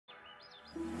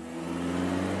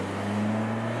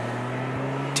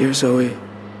Dear Zoe,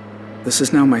 this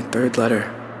is now my third letter.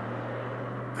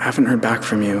 I haven't heard back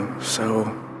from you, so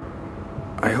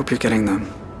I hope you're getting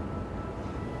them.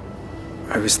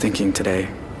 I was thinking today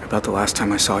about the last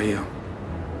time I saw you.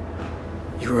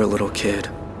 You were a little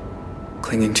kid,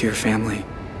 clinging to your family.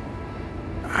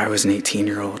 I was an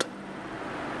 18-year-old,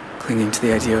 clinging to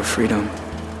the idea of freedom.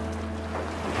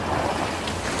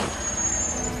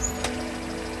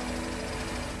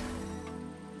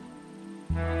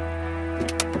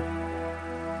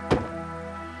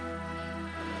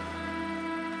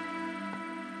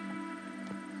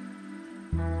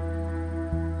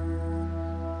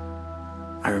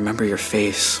 I remember your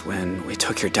face when we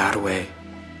took your dad away.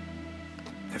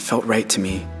 It felt right to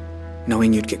me,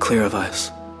 knowing you'd get clear of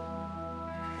us.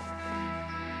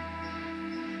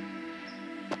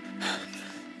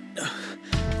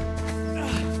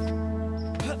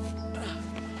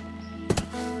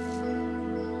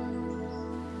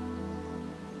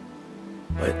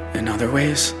 But in other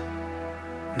ways,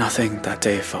 nothing that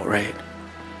day felt right.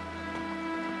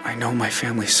 I know my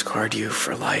family scarred you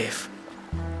for life.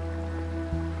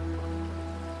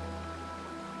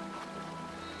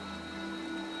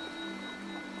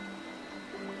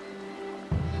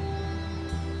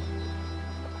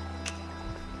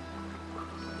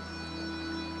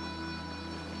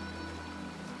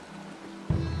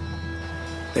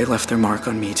 They left their mark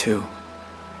on me too.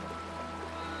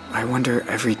 I wonder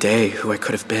every day who I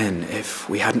could have been if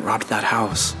we hadn't robbed that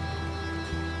house.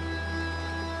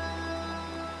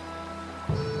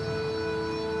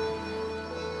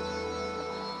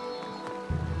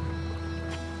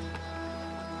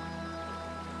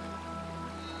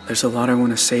 There's a lot I want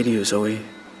to say to you, Zoe.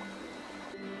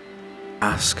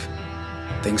 Ask,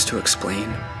 things to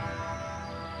explain.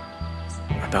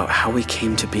 About how we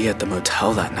came to be at the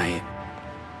motel that night.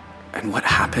 And what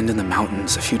happened in the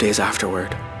mountains a few days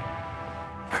afterward.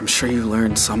 I'm sure you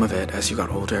learned some of it as you got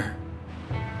older.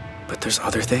 But there's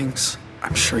other things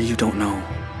I'm sure you don't know.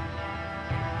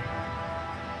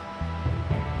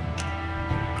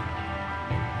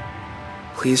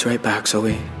 Please write back,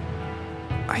 Zoe.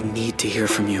 I need to hear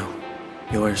from you.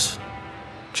 Yours,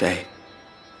 Jay.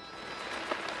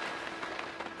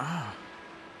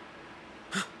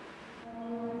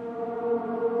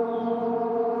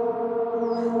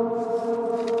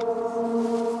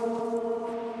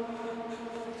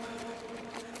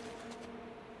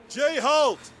 Jay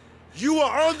Holt, you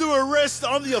are under arrest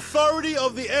on the authority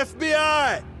of the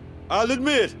FBI. I'll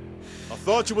admit, I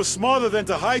thought you were smarter than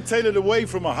to hightail it away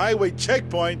from a highway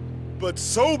checkpoint, but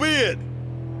so be it.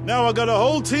 Now I got a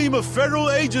whole team of federal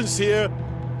agents here,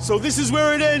 so this is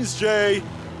where it ends, Jay.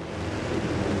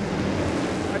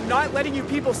 I'm not letting you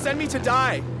people send me to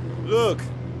die. Look,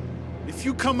 if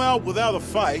you come out without a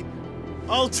fight,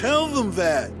 I'll tell them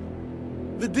that.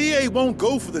 The DA won't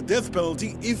go for the death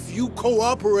penalty if you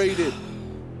cooperated.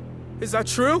 Is that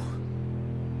true?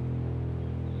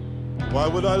 Why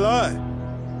would I lie?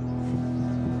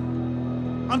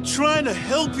 I'm trying to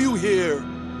help you here.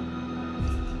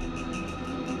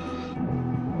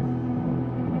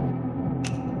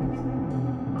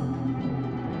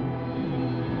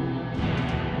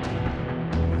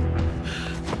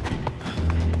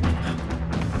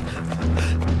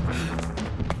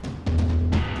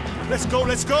 Let's go,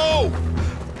 let's go!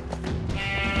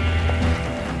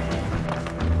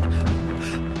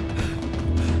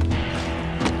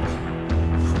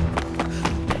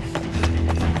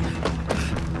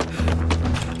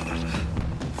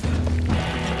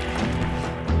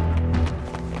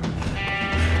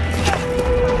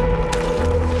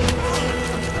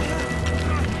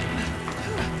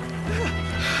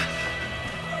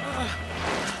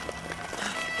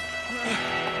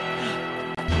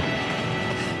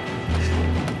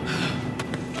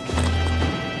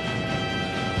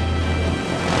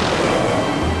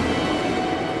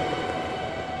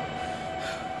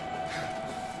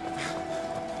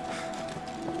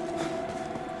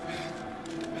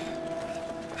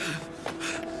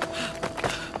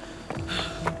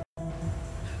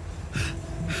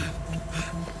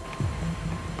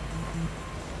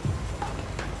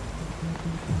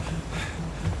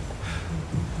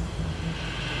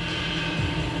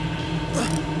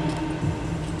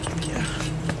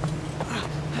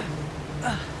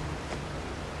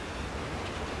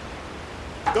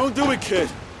 Don't do it, kid.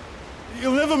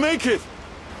 You'll never make it.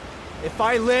 If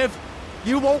I live,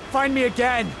 you won't find me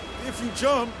again. If you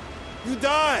jump, you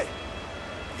die.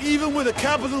 Even with a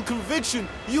capital conviction,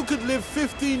 you could live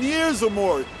 15 years or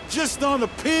more, just on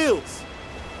appeals.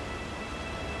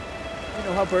 You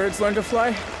know how birds learn to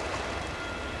fly?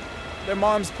 Their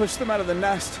moms push them out of the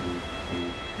nest.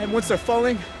 And once they're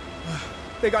falling,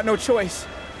 they got no choice.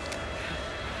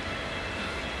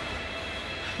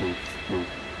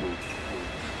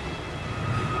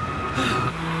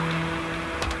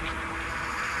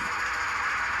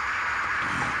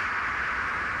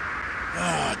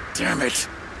 Ah, damn it!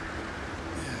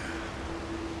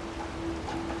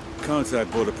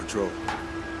 Contact Border Patrol.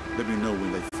 Let me know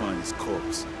when they find his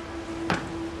corpse.